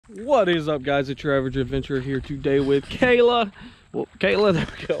What is up, guys? It's your average adventurer here today with Kayla. Well, Kayla, there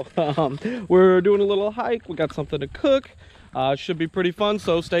we go. We're doing a little hike. We got something to cook. Should be pretty fun,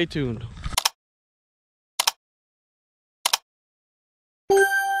 so stay tuned.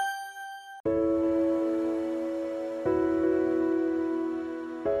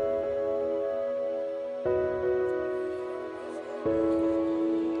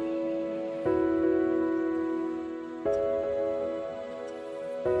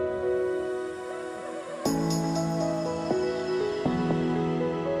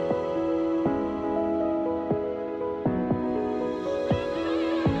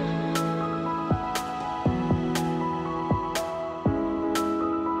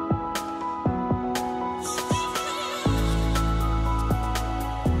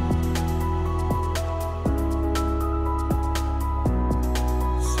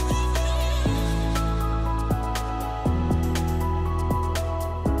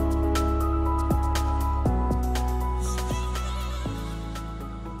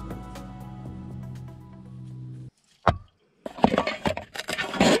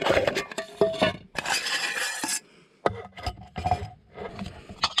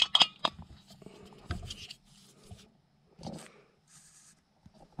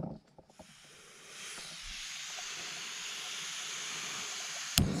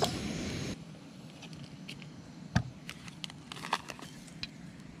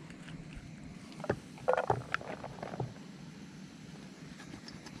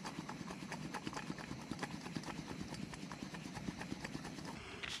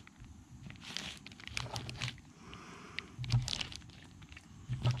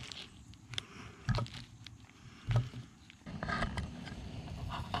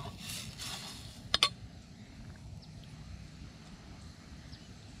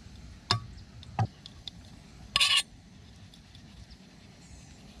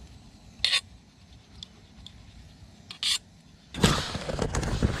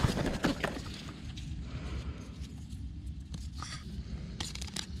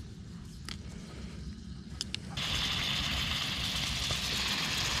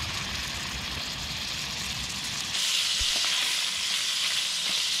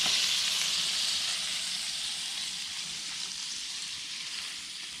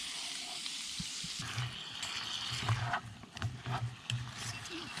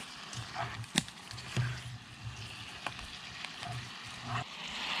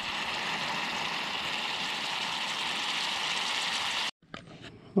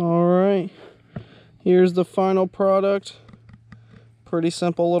 All right, here's the final product. Pretty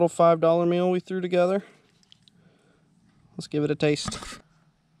simple little $5 meal we threw together. Let's give it a taste.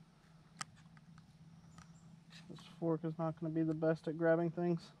 This fork is not going to be the best at grabbing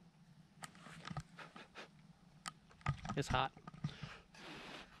things. It's hot.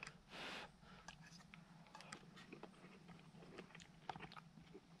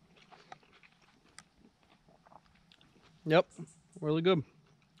 Yep, really good.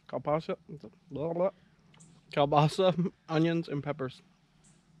 Kielbasa, blah, blah. Kielbasa, onions, and peppers.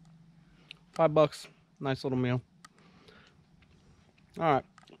 $5. Nice little meal. All right,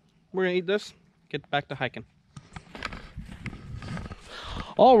 we're gonna eat this, get back to hiking.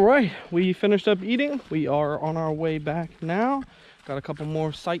 All right, we finished up eating. We are on our way back now. Got a couple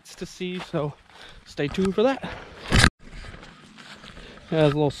more sights to see, so stay tuned for that.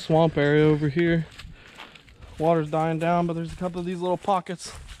 There's a little swamp area over here. Water's dying down, but there's a couple of these little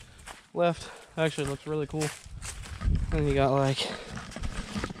pockets left. Actually, it looks really cool. And you got like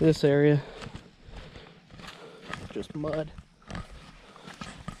this area, just mud.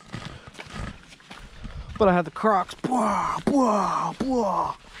 But I had the Crocs. Blah, blah,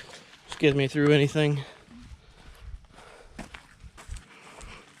 blah. Just gets me through anything.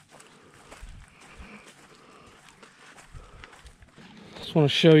 Just want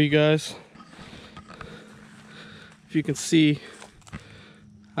to show you guys. If you can see,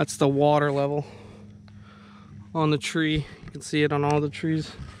 that's the water level on the tree. You can see it on all the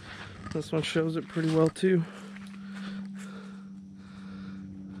trees. This one shows it pretty well too.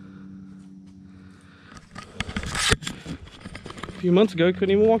 A few months ago,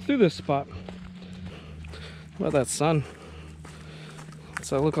 couldn't even walk through this spot. How about that sun? What's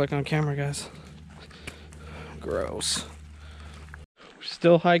that look like on camera, guys? Gross. We're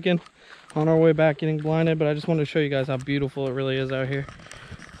still hiking on our way back, getting blinded, but I just wanted to show you guys how beautiful it really is out here.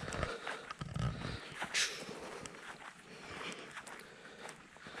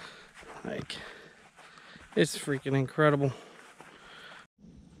 Like, it's freaking incredible.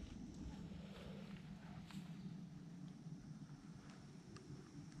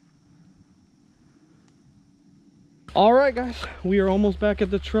 All right, guys, we are almost back at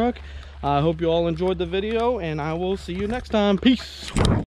the truck. I hope you all enjoyed the video, and I will see you next time. Peace.